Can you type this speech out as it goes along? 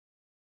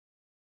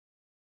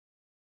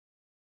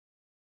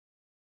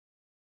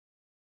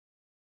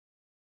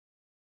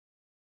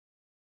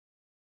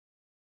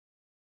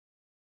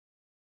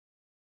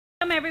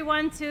Welcome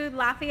everyone to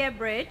Lafayette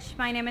Bridge.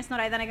 My name is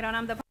Noraida Negron.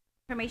 I'm the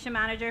Information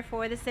Manager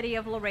for the City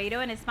of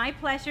Laredo, and it's my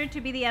pleasure to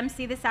be the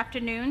MC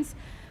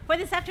for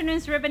this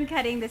afternoon's ribbon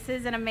cutting. This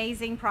is an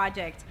amazing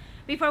project.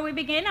 Before we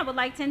begin, I would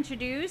like to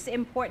introduce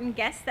important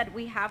guests that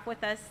we have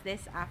with us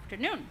this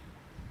afternoon.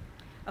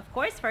 Of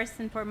course, first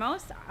and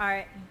foremost,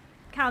 our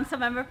council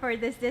member for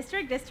this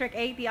district, District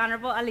 8, the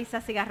Honorable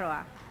Alisa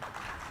Cigarroa.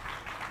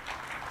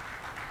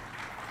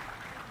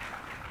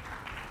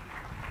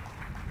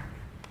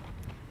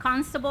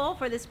 Constable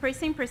for this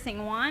precinct,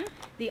 Precinct 1,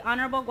 the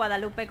Honorable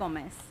Guadalupe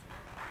Gomez.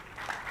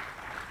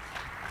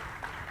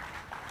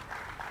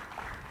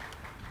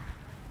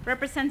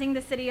 Representing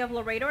the City of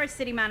Laredo, our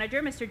City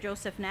Manager, Mr.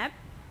 Joseph Nebb.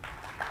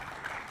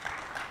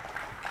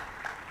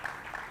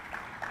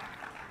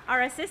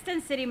 Our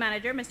Assistant City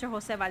Manager, Mr.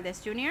 Jose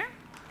Valdez Jr.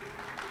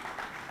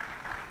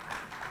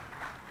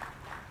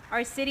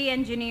 Our City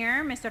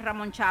Engineer, Mr.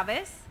 Ramon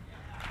Chavez.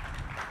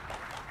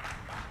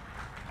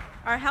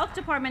 Our Health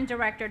Department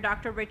Director,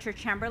 Dr. Richard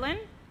Chamberlain.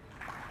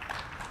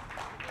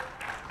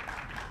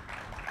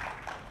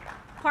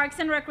 Parks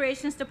and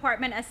Recreations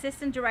Department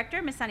Assistant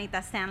Director, Ms.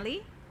 Anita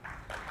Stanley.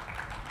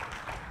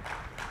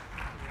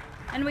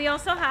 And we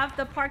also have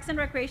the Parks and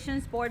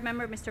Recreations Board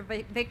member, Mr.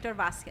 Victor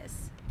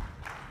Vasquez.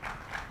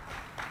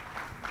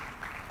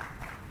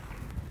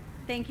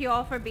 Thank you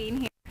all for being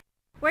here.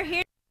 We're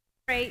here to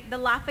celebrate the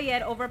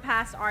Lafayette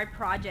Overpass Art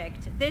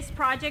Project. This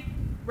project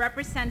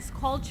represents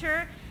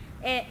culture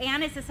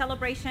and it's a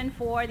celebration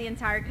for the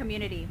entire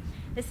community.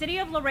 The City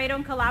of Laredo,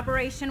 in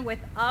collaboration with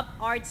Up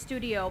Art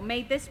Studio,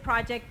 made this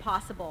project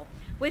possible.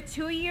 With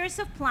 2 years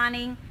of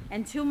planning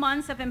and 2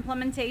 months of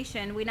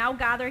implementation, we now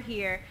gather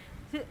here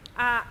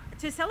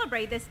to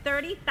celebrate this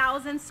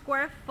 30,000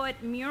 square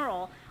foot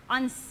mural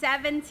on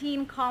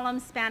 17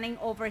 columns spanning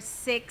over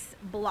 6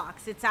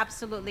 blocks. It's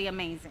absolutely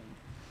amazing.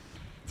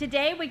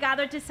 Today, we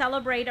gather to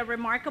celebrate a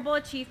remarkable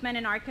achievement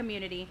in our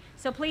community.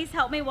 So please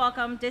help me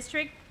welcome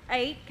District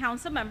 8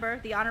 Council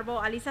Member, the Honorable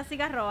Alisa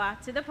Cigarroa,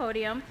 to the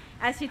podium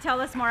as she tells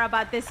us more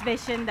about this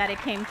vision that it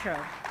came true.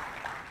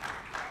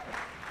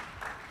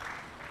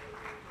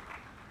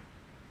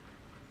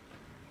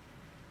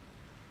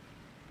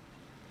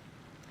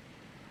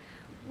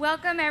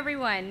 Welcome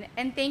everyone,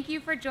 and thank you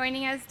for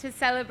joining us to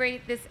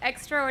celebrate this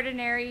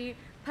extraordinary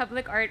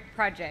public art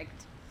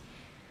project.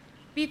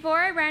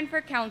 Before I ran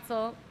for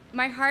council,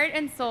 my heart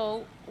and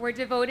soul were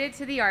devoted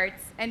to the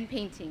arts and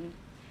painting.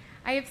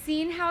 I have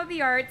seen how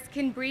the arts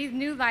can breathe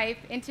new life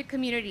into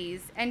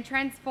communities and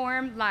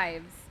transform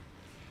lives.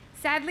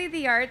 Sadly,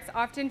 the arts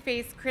often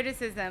face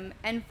criticism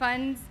and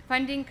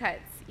funding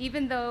cuts,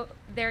 even though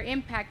their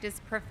impact is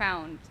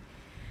profound.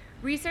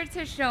 Research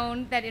has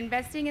shown that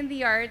investing in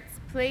the arts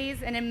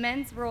plays an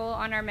immense role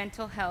on our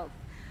mental health.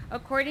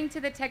 According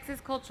to the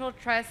Texas Cultural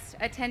Trust,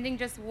 attending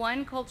just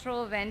one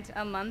cultural event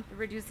a month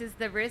reduces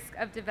the risk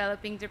of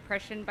developing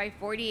depression by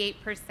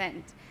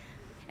 48%.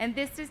 And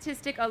this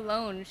statistic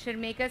alone should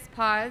make us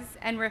pause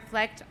and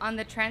reflect on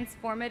the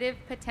transformative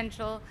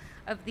potential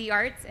of the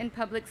arts in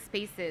public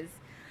spaces,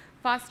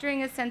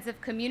 fostering a sense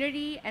of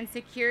community and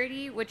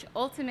security, which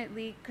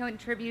ultimately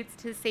contributes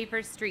to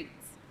safer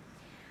streets.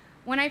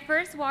 When I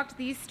first walked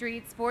these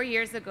streets 4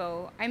 years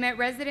ago, I met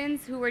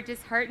residents who were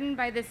disheartened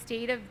by the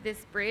state of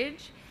this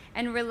bridge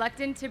and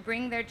reluctant to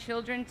bring their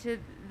children to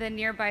the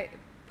nearby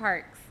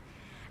parks.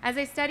 As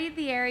I studied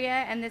the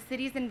area and the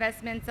city's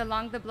investments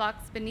along the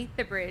blocks beneath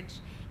the bridge,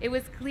 it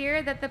was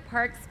clear that the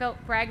parks felt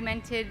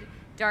fragmented,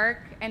 dark,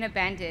 and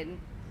abandoned.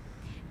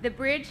 The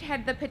bridge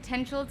had the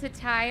potential to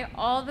tie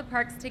all the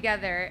parks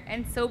together,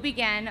 and so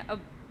began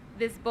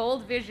this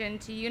bold vision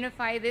to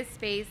unify this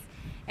space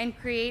and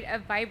create a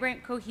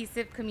vibrant,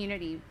 cohesive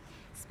community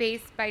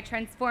space by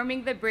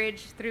transforming the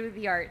bridge through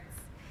the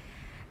arts.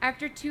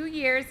 After 2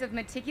 years of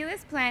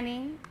meticulous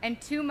planning and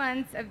 2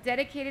 months of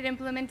dedicated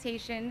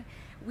implementation,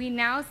 we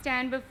now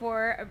stand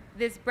before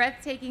this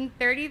breathtaking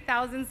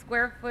 30,000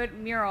 square foot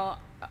mural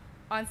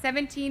on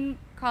 17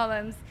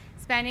 columns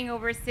spanning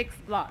over 6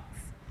 blocks.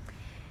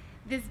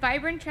 This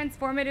vibrant,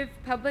 transformative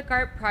public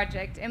art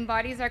project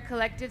embodies our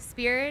collective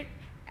spirit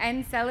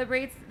and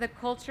celebrates the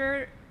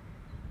culture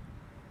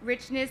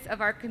richness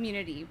of our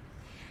community.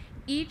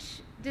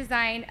 Each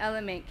design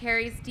element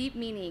carries deep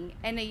meaning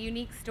and a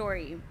unique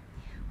story.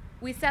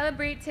 We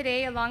celebrate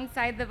today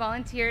alongside the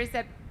volunteers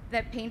that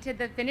painted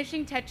the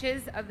finishing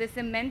touches of this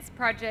immense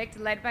project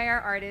led by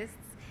our artists.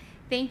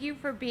 Thank you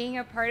for being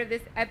a part of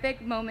this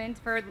epic moment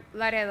for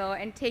Laredo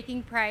and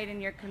taking pride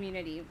in your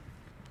community.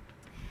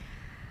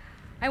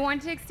 I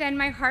want to extend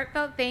my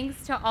heartfelt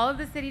thanks to all of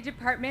the city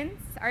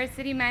departments, our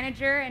city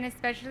manager, and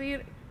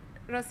especially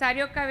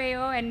Rosario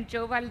Cabello and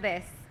Joe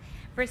Valdez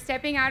for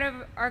stepping out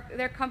of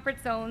their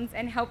comfort zones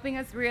and helping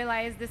us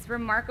realize this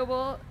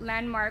remarkable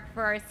landmark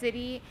for our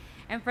city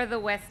and for the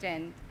West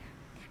End.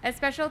 A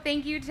special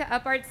thank you to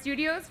Up Art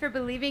Studios for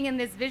believing in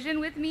this vision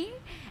with me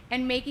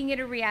and making it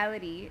a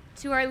reality.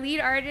 To our lead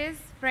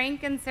artists,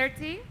 Frank and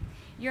Certi,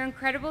 your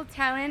incredible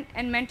talent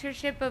and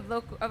mentorship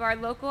of our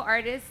local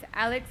artists,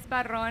 Alex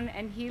Barron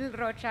and Gil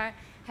Rocha,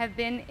 have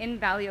been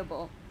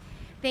invaluable.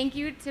 Thank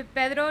you to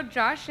Pedro,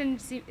 Josh, and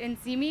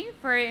Simi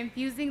for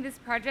infusing this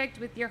project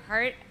with your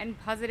heart and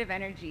positive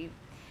energy.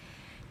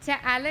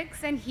 To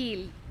Alex and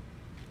Gil,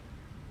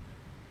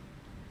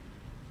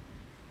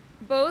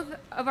 both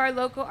of our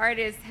local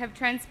artists have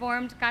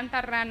transformed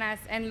Cantarranas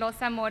and Los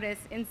Amores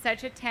in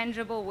such a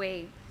tangible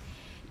way.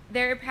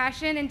 Their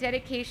passion and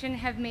dedication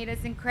have made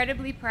us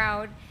incredibly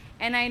proud,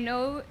 and I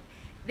know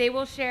they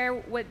will share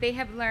what they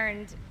have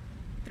learned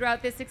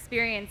throughout this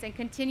experience and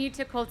continue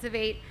to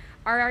cultivate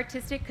our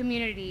artistic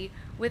community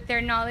with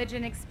their knowledge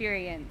and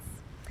experience.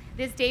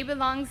 This day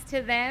belongs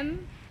to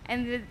them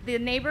and the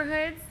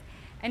neighborhoods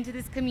and to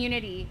this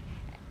community,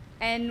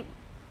 and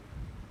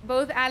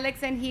both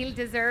Alex and Gil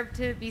deserve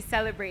to be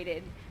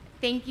celebrated.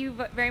 Thank you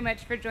very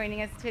much for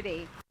joining us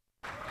today.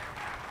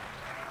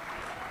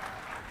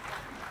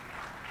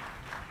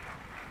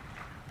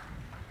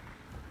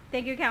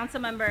 Thank you, Council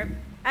Member.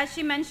 As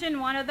she mentioned,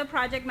 one of the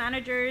project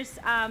managers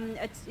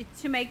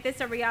to make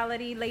this a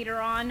reality later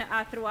on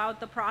throughout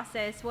the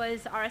process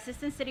was our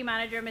Assistant City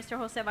Manager, Mr.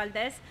 Jose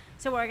Valdez.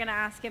 So we're going to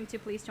ask him to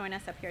please join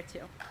us up here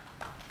too.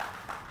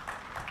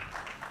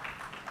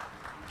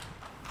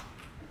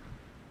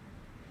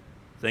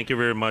 Thank you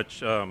very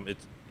much.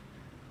 It's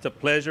a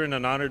pleasure and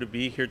an honor to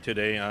be here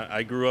today.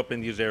 I grew up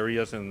in these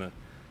areas in the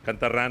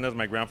Cantarranas.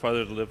 My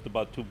grandfather lived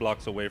about 2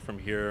 blocks away from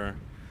here.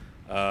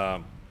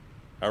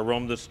 I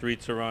roamed the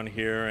streets around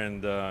here,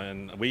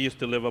 and we used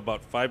to live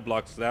about 5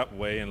 blocks that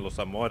way in Los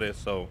Amores.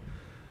 So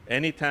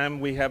anytime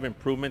we have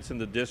improvements in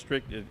the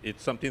district,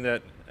 it's something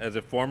that, as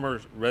a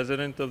former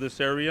resident of this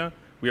area,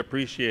 we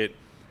appreciate.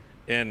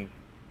 And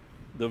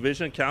the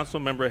vision council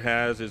member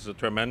has is a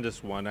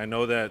tremendous one. I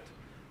know that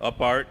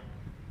Up Art,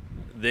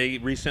 they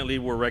recently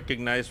were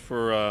recognized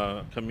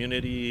for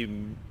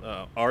community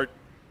art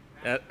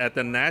at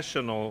the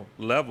national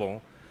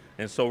level.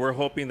 And so we're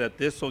hoping that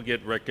this will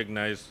get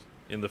recognized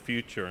in the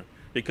future,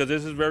 because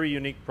this is a very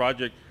unique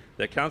project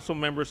that Council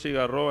Member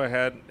Cigarroa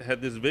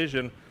had this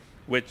vision,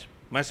 which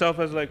myself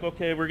was like,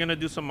 okay, we're gonna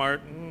do some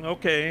art.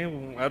 Okay,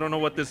 I don't know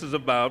what this is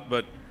about,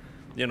 but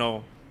you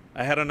know,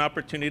 I had an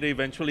opportunity to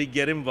eventually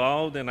get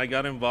involved, and I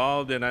got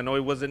involved, and I know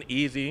it wasn't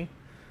easy.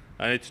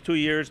 It's 2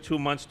 years, 2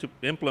 months to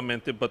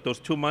implement it, but those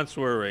 2 months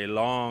were a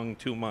long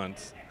 2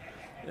 months.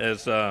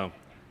 As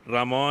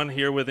Ramon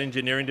here with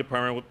engineering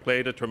department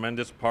played a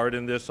tremendous part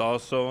in this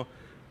also.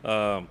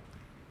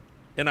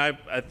 And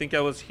I think I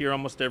was here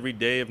almost every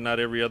day, if not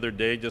every other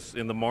day, just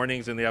in the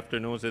mornings, in the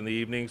afternoons, in the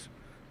evenings,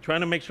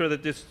 trying to make sure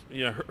that this,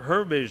 you know,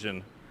 her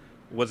vision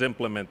was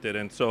implemented.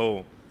 And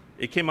so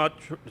it came out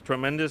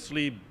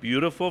tremendously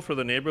beautiful for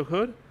the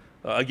neighborhood.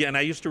 Again,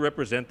 I used to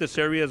represent this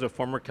area as a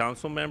former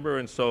council member,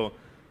 and so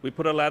we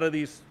put a lot of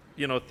these,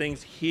 you know,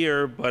 things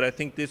here, but I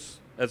think this,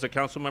 as a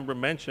council member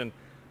mentioned,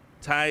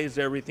 ties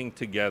everything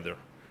together.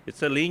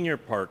 It's a linear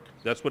park.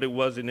 That's what it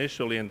was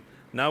initially, and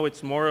now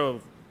it's more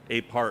of a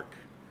park.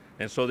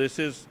 And so this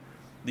is,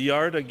 the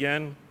art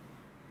again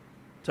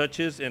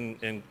touches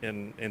and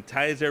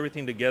ties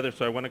everything together.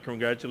 So I want to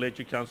congratulate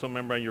you, council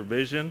member, on your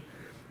vision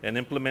and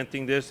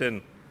implementing this.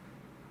 And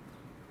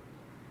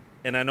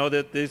I know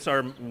that these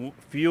are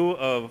few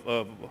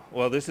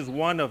well, this is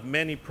one of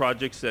many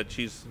projects that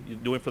she's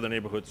doing for the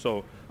neighborhood.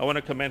 So I want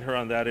to commend her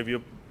on that. If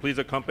you please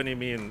accompany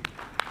me and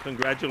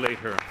congratulate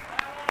her.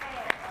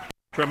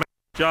 Tremendous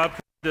job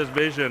for this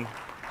vision.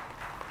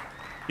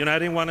 You know, I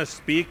didn't want to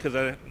speak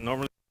because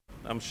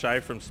I'm shy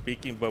from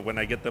speaking, but when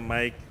I get the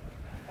mic,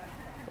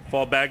 I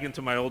fall back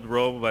into my old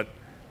role. But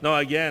no,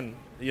 again,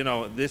 you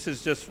know, this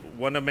is just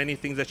one of many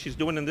things that she's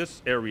doing in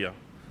this area.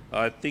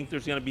 I think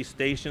there's going to be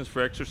stations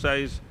for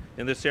exercise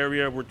in this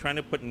area. We're trying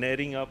to put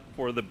netting up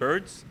for the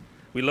birds.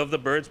 We love the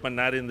birds, but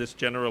not in this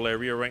general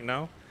area right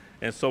now.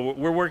 And so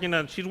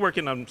she's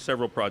working on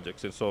several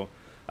projects. And so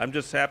I'm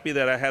just happy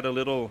that I had a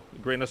little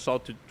grain of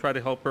salt to try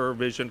to help her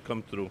vision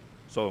come through.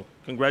 So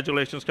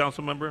congratulations,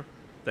 council member.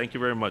 Thank you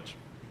very much.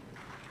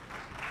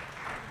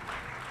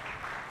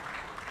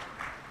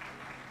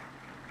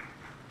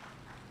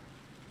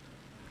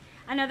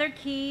 Another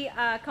key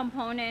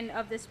component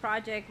of this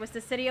project was the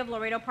City of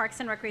Laredo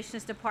Parks and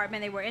Recreations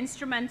Department. They were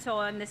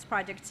instrumental in this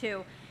project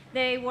too.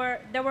 There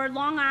were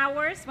long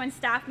hours when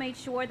staff made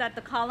sure that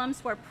the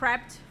columns were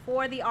prepped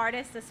for the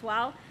artists as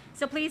well.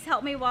 So please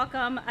help me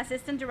welcome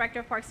Assistant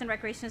Director of Parks and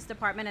Recreations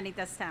Department,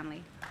 Anita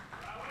Stanley.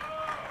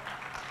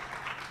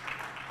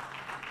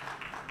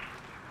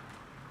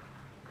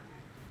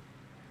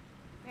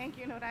 Thank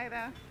you,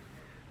 Noraida.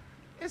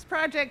 This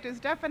project is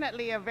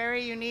definitely a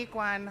very unique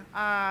one.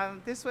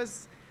 This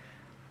was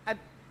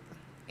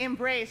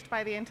embraced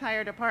by the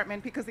entire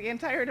department because the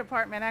entire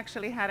department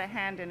actually had a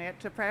hand in it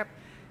to prep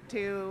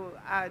to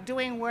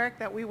doing work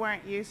that we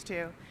weren't used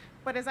to.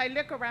 But as I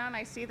look around,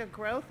 I see the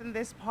growth in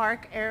this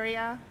park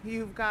area.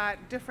 You've got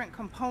different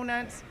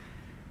components.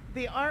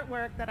 The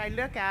artwork that I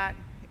look at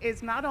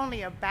is not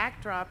only a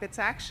backdrop, it's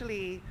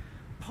actually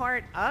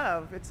part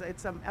of,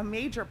 it's a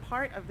major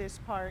part of this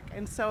park.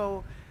 And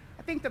so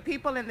I think the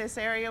people in this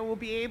area will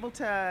be able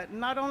to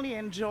not only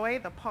enjoy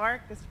the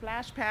park, the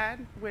splash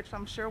pad, which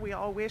I'm sure we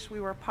all wish we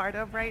were part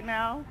of right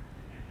now,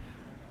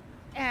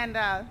 and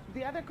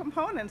the other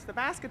components, the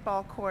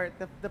basketball court,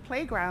 the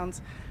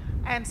playgrounds.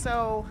 And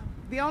so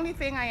the only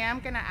thing I am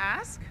going to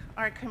ask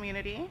our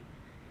community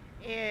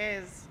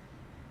is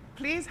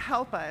please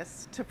help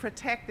us to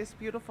protect this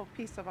beautiful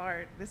piece of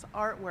art, this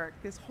artwork,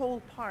 this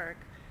whole park,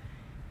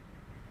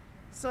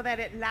 so that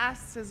it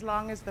lasts as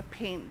long as the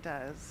paint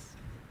does.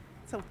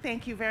 So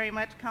thank you very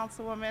much,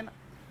 Councilwoman.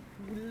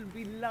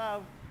 We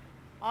love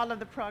all of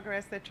the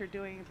progress that you're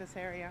doing in this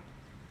area.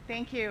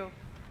 Thank you.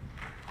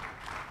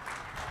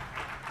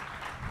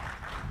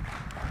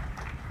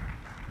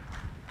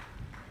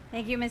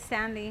 Thank you, Ms.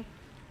 Stanley.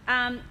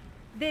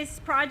 This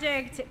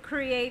project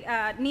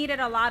needed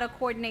a lot of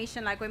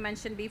coordination, like we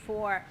mentioned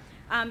before,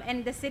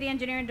 and the City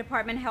Engineering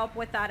Department helped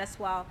with that as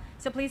well.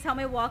 So please help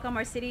me welcome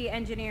our City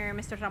Engineer,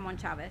 Mr. Ramon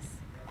Chavez.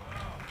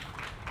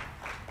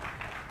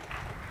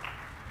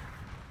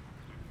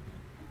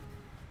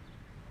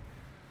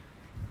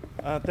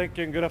 Thank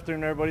you and good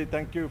afternoon, everybody.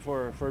 Thank you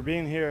for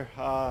being here.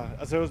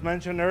 As it was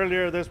mentioned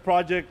earlier, this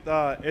project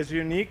is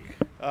unique,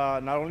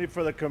 not only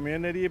for the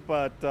community,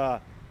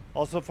 but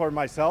also for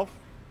myself.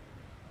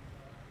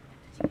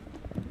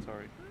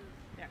 Sorry.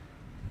 Yeah.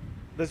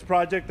 This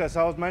project, as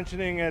I was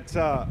mentioning,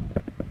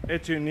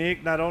 it's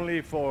unique not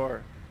only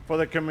for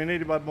the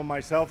community, but for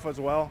myself as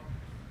well.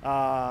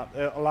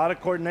 A lot of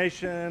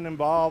coordination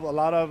involved, a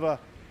lot of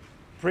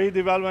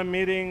pre-development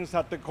meetings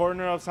at the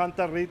corner of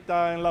Santa Rita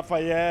and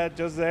Lafayette,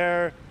 just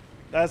there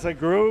as a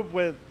group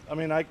with, I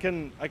mean, I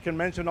can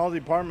mention all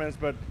departments,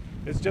 but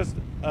it's just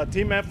a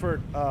team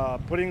effort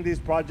putting these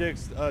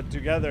projects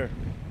together.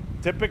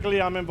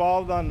 Typically, I'm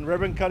involved on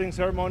ribbon cutting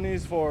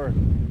ceremonies for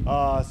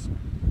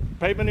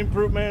pavement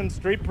improvements,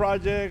 street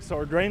projects,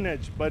 or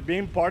drainage, but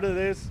being part of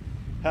this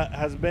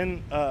has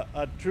been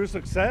a true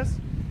success.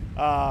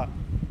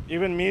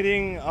 Even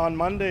meeting on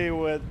Monday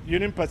with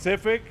Union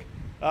Pacific,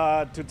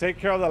 to take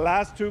care of the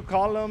last 2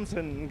 columns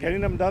and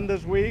getting them done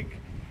this week.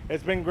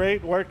 It's been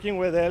great working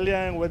with Elia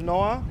and with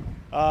Noah.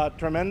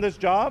 Tremendous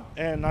job,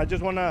 and I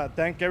just want to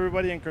thank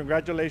everybody and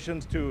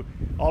congratulations to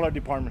all our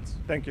departments.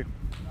 Thank you.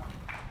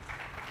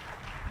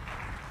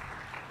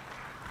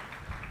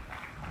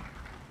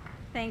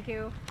 Thank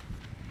you.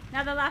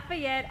 Now, the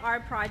Lafayette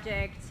Art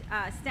Project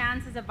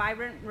stands as a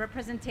vibrant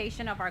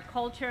representation of our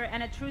culture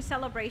and a true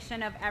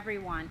celebration of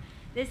everyone.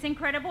 This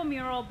incredible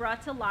mural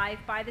brought to life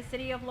by the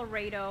City of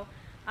Laredo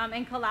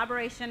in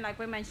collaboration, like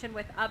we mentioned,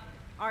 with Up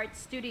Art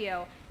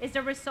Studio, is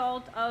the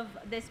result of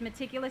this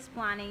meticulous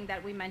planning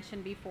that we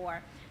mentioned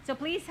before. So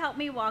please help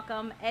me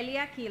welcome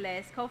Elia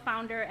Aquiles,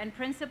 co-founder and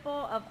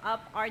principal of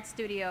Up Art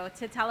Studio,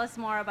 to tell us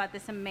more about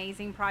this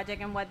amazing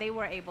project and what they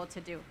were able to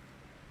do.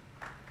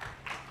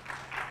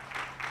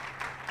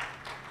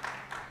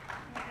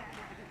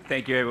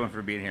 Thank you, everyone,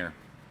 for being here.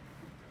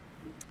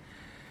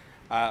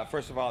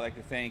 First of all, I'd like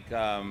to thank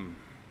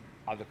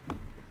all the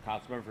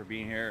councilmen for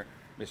being here,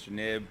 Mr.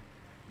 Nib,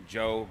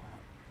 Joe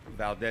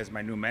Valdez,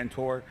 my new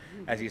mentor.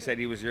 As he said,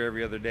 he was here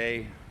every other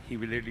day. He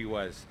literally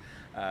was.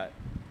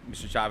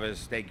 Mr.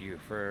 Chavez, thank you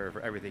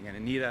for everything. And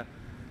Anita,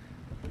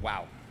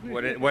 wow,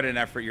 what an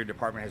effort your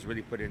department has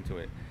really put into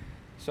it.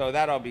 So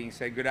that all being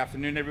said, good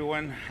afternoon,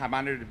 everyone. I'm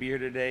honored to be here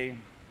today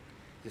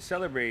to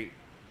celebrate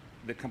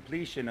the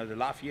completion of the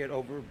Lafayette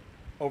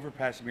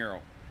Overpass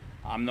mural.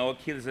 I'm Noah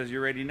Aquiles, as you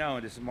already know,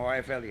 and this is my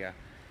wife, Elia.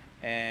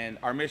 And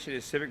our mission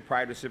is Civic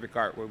Pride with Civic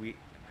Art, where we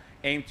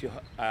aim to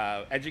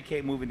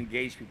educate, move, and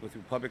engage people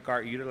through public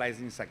art,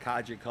 utilizing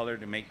psychology and color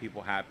to make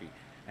people happy.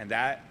 And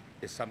that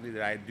is something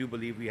that I do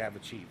believe we have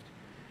achieved.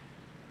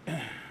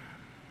 You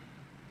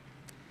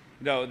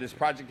know, this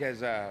project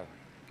has a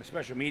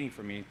special meaning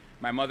for me.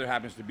 My mother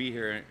happens to be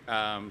here.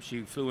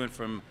 She flew in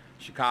from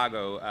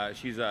Chicago.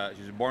 She's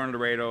born in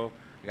Laredo.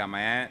 I got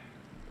my aunt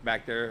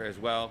back there as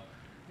well.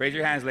 Raise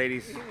your hands,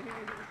 ladies.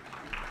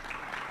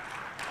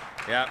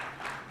 Yep.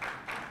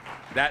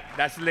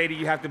 That's the lady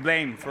you have to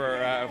blame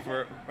for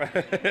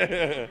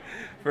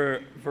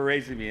for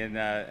raising me. And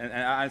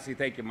honestly,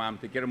 thank you, Mom.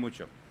 Te quiero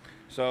mucho.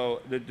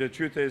 So the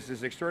truth is,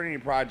 this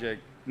extraordinary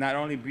project not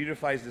only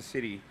beautifies the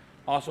city,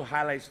 also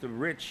highlights the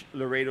rich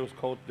Laredo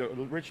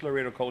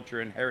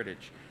culture and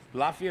heritage.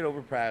 Lafayette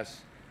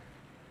Overpass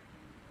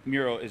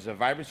mural is a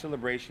vibrant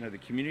celebration of the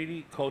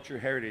community, culture,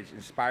 heritage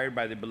inspired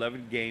by the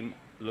beloved game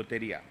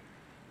Loteria.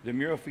 The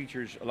mural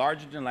features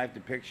larger-than-life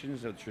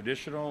depictions of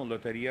traditional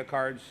Loteria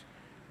cards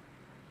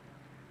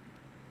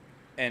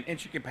and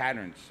intricate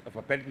patterns of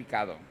papel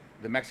picado,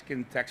 the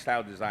Mexican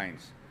textile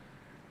designs,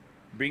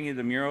 bringing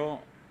the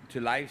mural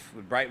to life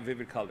with bright,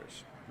 vivid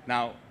colors.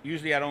 Now,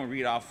 usually I don't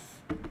read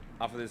off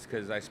of this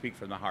because I speak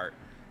from the heart.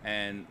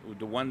 And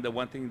the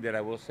one thing that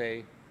I will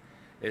say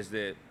is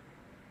that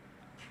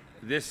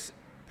this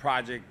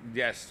project,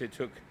 yes, it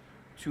took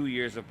 2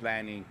 years of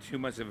planning, 2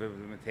 months of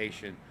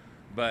implementation,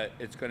 but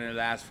it's going to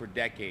last for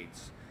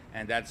decades.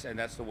 And that's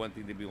the one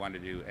thing that we want to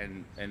do.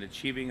 And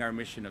achieving our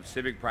mission of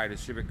civic pride and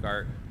civic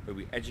art, where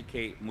we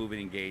educate, move,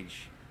 and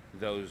engage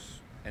those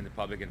in the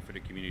public and for the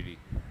community.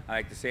 I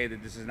like to say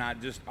that this is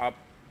not just Up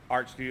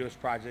Art Studio's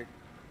project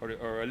or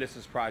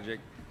Alyssa's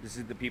project. This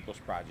is the people's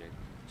project.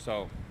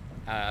 So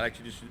I'd like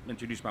to just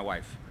introduce my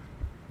wife.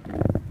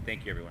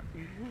 Thank you, everyone.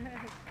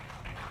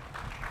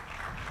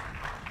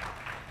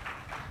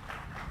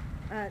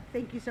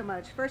 Thank you so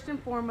much. First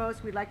and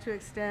foremost, we'd like to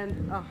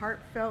extend a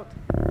heartfelt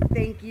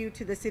thank you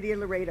to the City of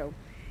Laredo,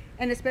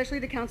 and especially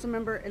to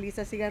Councilmember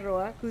Elisa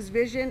Cigarroa, whose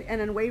vision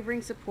and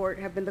unwavering support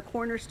have been the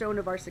cornerstone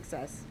of our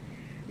success.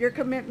 Your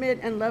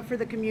commitment and love for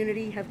the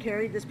community have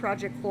carried this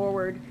project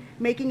forward,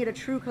 making it a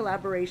true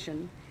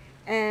collaboration.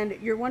 And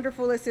your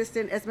wonderful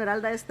assistant,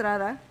 Esmeralda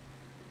Estrada,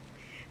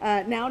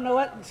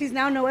 she's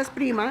now Noah's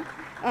prima.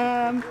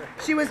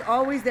 She was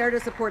always there to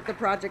support the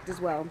project as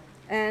well.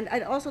 And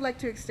I'd also like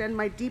to extend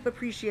my deep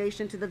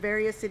appreciation to the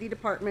various city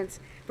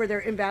departments for their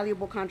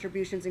invaluable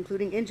contributions,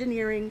 including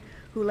engineering,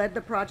 who led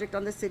the project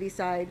on the city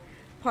side,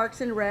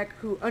 Parks and Rec,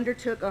 who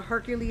undertook a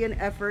Herculean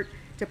effort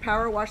to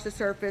power wash the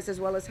surface, as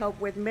well as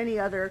help with many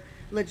other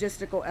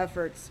logistical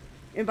efforts.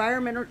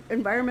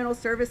 Environmental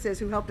services,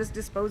 who helped us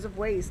dispose of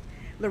waste,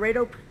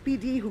 Laredo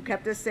PD, who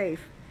kept us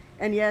safe,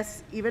 and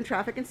yes, even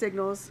traffic and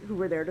signals, who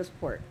were there to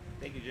support.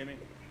 Thank you, Jimmy.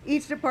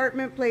 Each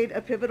department played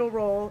a pivotal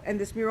role, and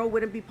this mural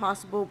wouldn't be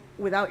possible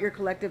without your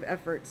collective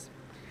efforts.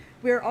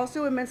 We are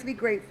also immensely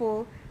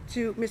grateful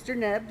to Mr.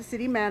 Neb, the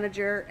city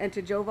manager, and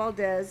to Joe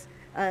Valdez,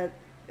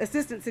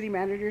 assistant city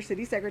manager,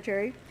 city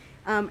secretary,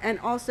 and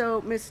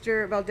also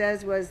Mr.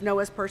 Valdez was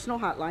Noah's personal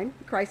hotline,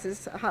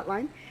 crisis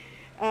hotline.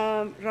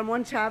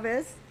 Ramon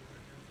Chavez,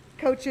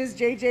 coaches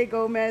JJ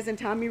Gomez and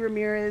Tommy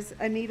Ramirez,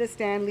 Anita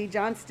Stanley,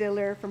 John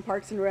Stiller from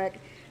Parks and Rec.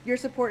 Your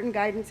support and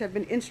guidance have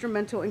been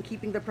instrumental in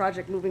keeping the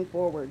project moving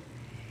forward.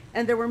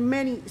 And there were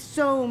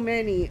so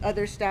many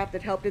other staff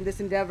that helped in this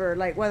endeavor,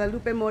 like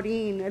Guadalupe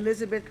Morin,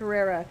 Elizabeth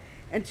Carrera,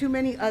 and too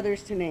many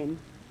others to name.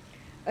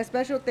 A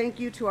special thank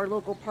you to our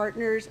local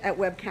partners at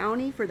Webb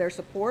County for their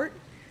support.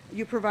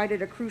 You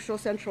provided a crucial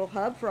central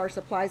hub for our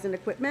supplies and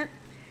equipment,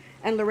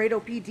 and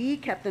Laredo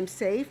PD kept them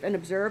safe and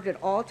observed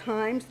at all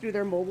times through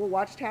their mobile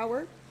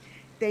watchtower.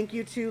 Thank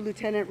you to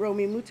Lieutenant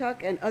Romy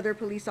Mutak and other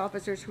police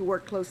officers who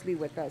worked closely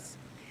with us.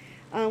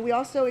 We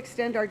also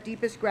extend our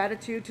deepest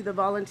gratitude to the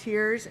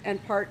volunteers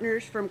and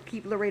partners from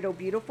Keep Laredo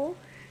Beautiful.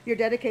 Your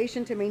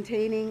dedication to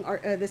maintaining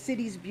the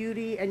city's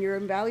beauty and your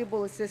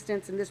invaluable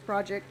assistance in this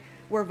project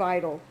were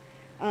vital.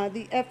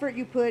 The effort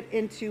you put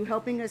into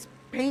helping us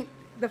paint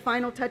the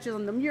final touches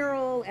on the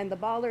mural and the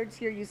bollards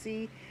here you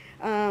see,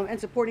 and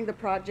supporting the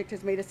project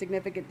has made a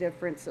significant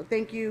difference. So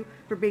thank you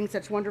for being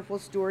such wonderful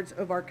stewards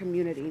of our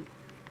community.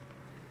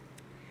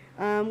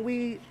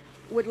 We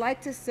would like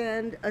to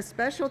send a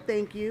special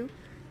thank you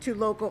to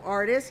local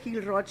artists,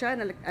 Gil Rocha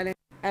and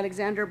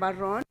Alexander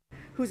Barron,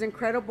 whose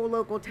incredible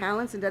local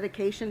talents and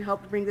dedication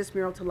helped bring this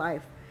mural to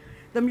life.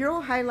 The mural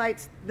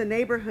highlights the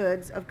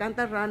neighborhoods of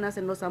Cantarranas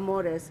and Los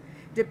Amores,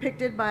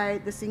 depicted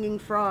by the singing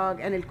frog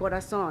and El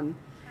Corazon,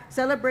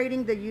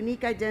 celebrating the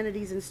unique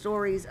identities and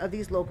stories of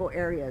these local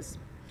areas.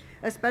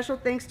 A special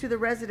thanks to the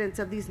residents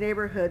of these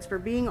neighborhoods for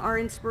being our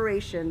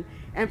inspiration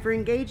and for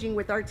engaging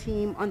with our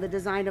team on the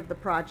design of the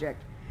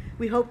project.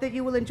 We hope that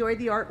you will enjoy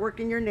the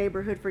artwork in your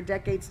neighborhood for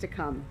decades to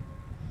come.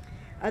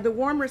 The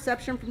warm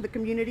reception from the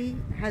community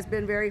has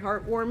been very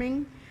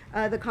heartwarming.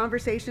 The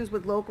conversations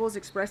with locals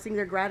expressing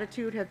their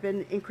gratitude have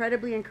been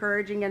incredibly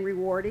encouraging and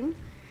rewarding.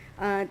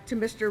 To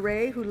Mr.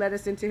 Ray, who led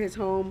us into his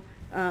home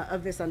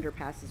of this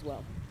underpass as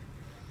well.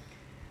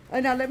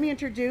 Now let me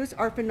introduce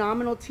our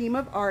phenomenal team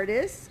of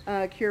artists,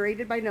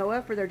 curated by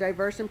Noah for their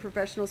diverse and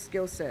professional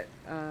skill set.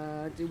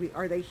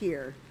 Are they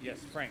here?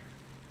 Yes, Frank.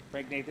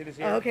 Frank Nathan is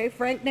here. Okay,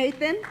 Frank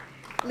Nathan,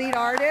 lead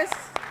artist,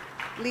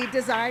 lead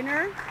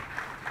designer,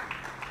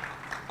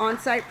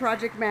 on-site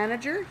project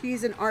manager.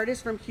 He's an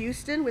artist from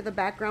Houston with a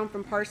background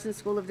from Parsons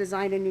School of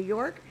Design in New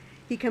York.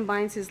 He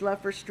combines his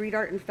love for street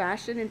art and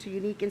fashion into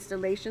unique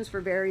installations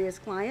for various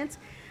clients.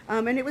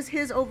 And it was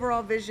his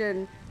overall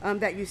vision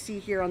that you see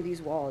here on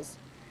these walls.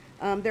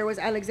 There was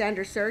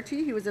Alexander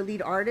Surti. He was a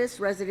lead artist,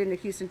 resident of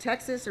Houston,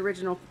 Texas,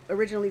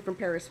 originally from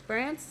Paris,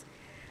 France.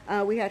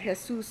 We had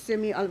Jesus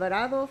Simi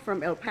Alvarado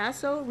from El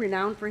Paso,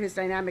 renowned for his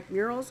dynamic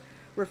murals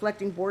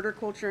reflecting border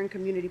culture and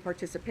community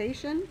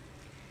participation.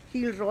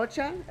 Gil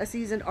Rocha, a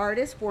seasoned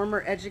artist,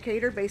 former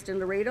educator based in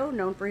Laredo,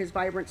 known for his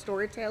vibrant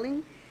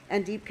storytelling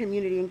and deep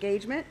community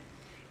engagement.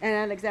 And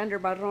Alexander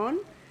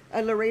Barron,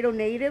 a Laredo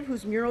native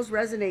whose murals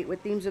resonate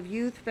with themes of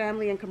youth,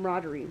 family, and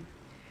camaraderie.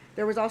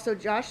 There was also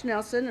Josh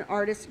Nelson, an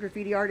artist,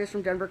 graffiti artist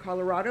from Denver,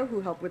 Colorado,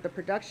 who helped with the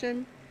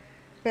production.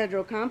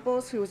 Pedro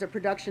Campos, who was a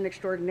production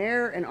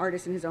extraordinaire and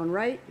artist in his own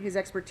right. His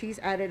expertise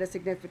added a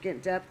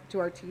significant depth to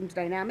our team's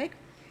dynamic.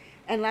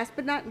 And last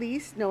but not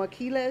least, Noah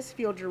Quiles,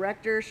 field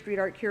director, street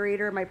art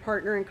curator, my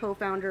partner and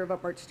co-founder of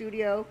Up Art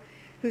Studio,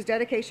 whose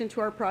dedication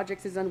to our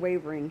projects is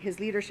unwavering. His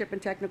leadership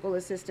and technical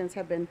assistance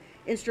have been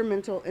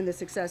instrumental in the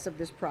success of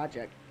this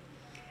project.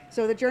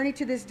 So the journey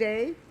to this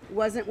day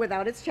wasn't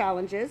without its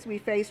challenges. We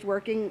faced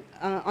working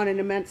on an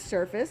immense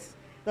surface,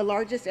 the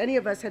largest any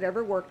of us had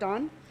ever worked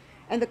on,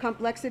 and the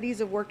complexities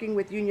of working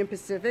with Union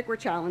Pacific were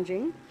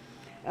challenging.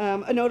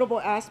 A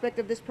notable aspect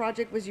of this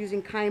project was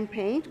using Kime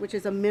paint, which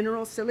is a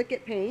mineral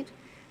silicate paint,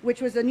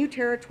 which was a new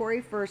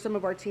territory for some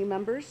of our team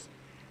members.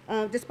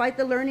 Despite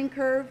the learning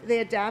curve, they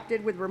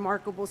adapted with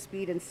remarkable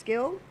speed and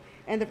skill,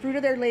 and the fruit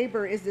of their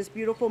labor is this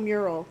beautiful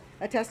mural,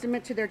 a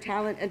testament to their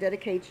talent and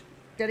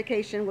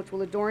dedication, which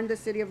will adorn the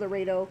city of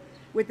Laredo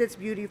with its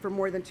beauty for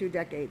more than 2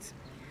 decades.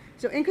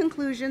 So in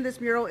conclusion, this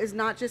mural is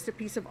not just a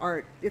piece of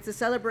art. It's a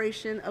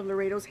celebration of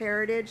Laredo's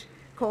heritage,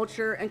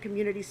 culture, and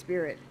community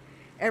spirit.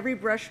 Every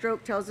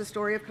brushstroke tells a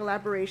story of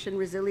collaboration,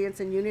 resilience,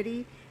 and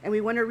unity, and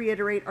we want to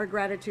reiterate our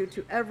gratitude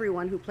to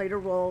everyone who played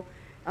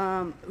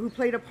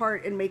a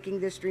part in making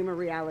this dream a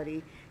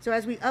reality. So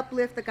as we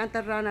uplift the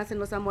Cantarranas and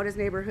Los Amores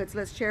neighborhoods,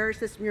 let's cherish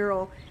this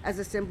mural as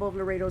a symbol of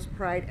Laredo's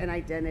pride and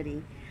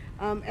identity.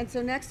 And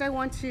so next I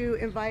want to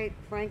invite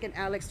Frank and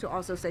Alex to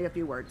also say a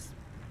few words.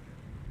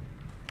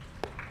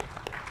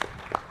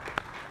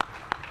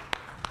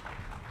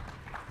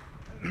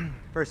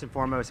 First and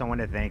foremost, I want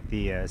to thank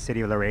the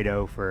City of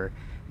Laredo for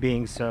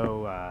being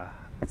so.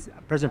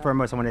 First and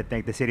foremost, I want to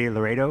thank the City of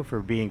Laredo for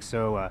being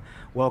so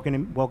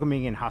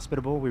welcoming and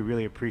hospitable. We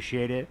really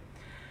appreciate it.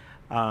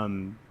 I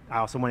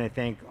also want to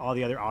thank all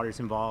the other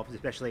artists involved,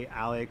 especially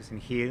Alex and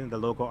Gil, the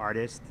local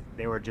artists.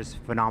 They were just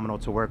phenomenal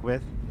to work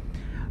with.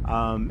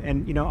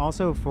 And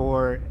also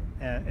for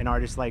an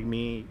artist like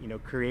me,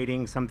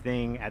 creating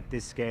something at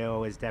this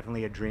scale is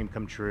definitely a dream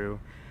come true.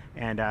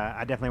 And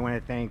I definitely want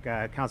to thank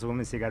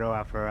Councilwoman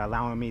Figueroa for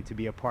allowing me to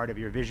be a part of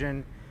your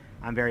vision.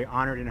 I'm very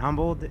honored and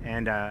humbled,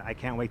 and I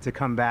can't wait to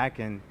come back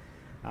and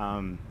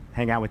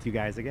hang out with you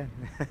guys again.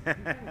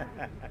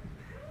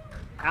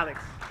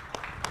 Alex.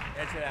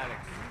 That's it,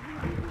 Alex.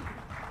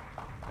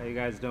 How you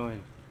guys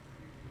doing?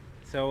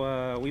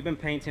 So we've been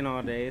painting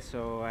all day,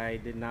 so I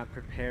did not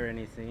prepare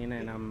anything,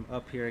 and I'm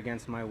up here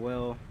against my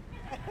will.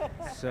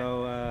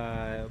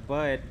 So,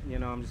 but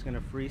I'm just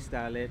gonna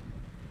freestyle it.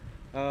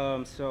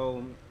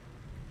 So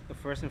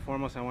first and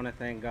foremost, I want to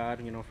thank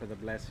God, for the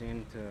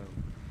blessing to,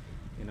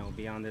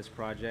 be on this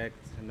project.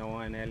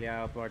 Noah and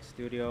Elia up Art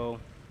Studio,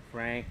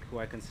 Frank, who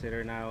I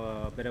consider now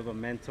a bit of a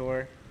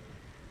mentor.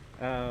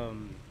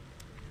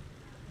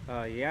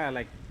 Yeah,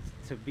 like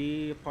to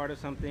be a part of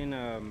something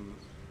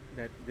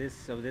that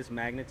of this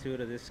magnitude,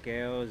 of this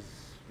scale is,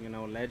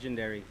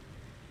 legendary,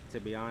 to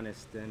be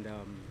honest. And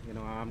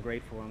I'm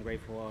grateful.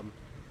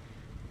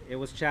 It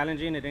was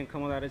challenging. It didn't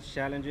come without its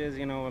challenges.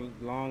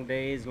 Long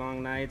days,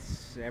 long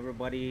nights,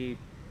 everybody,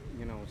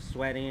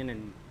 sweating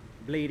and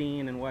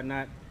bleeding and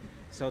whatnot.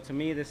 So to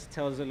me, this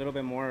tells a little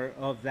bit more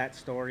of that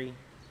story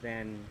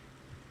than,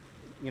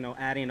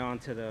 adding on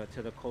to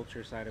the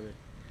culture side of it.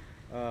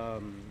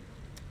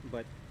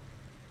 But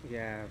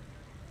yeah,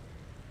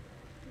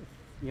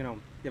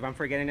 if I'm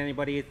forgetting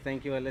anybody,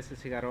 thank you, Alyssa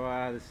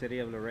Figueroa, the City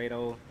of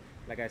Laredo.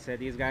 Like I said,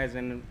 these guys,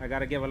 and I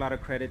gotta give a lot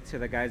of credit to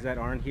the guys that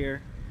aren't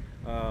here.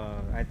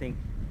 I think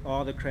a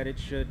lot of credit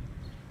should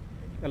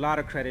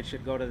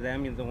go to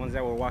them, the ones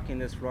that were walking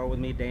this floor with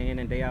me day in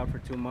and day out for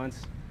 2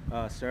 months.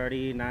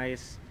 Serdi,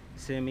 Nice,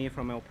 Simi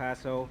from El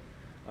Paso,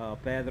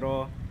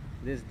 Pedro,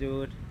 this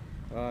dude,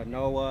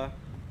 Noah,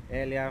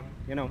 Elia,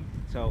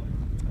 so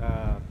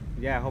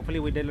yeah, hopefully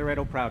we did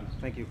Laredo proud.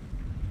 Thank you.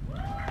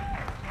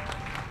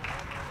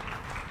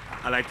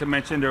 I'd like to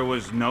mention there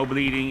was no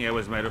bleeding, it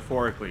was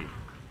metaphorically.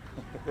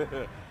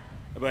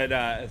 But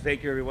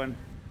thank you, everyone.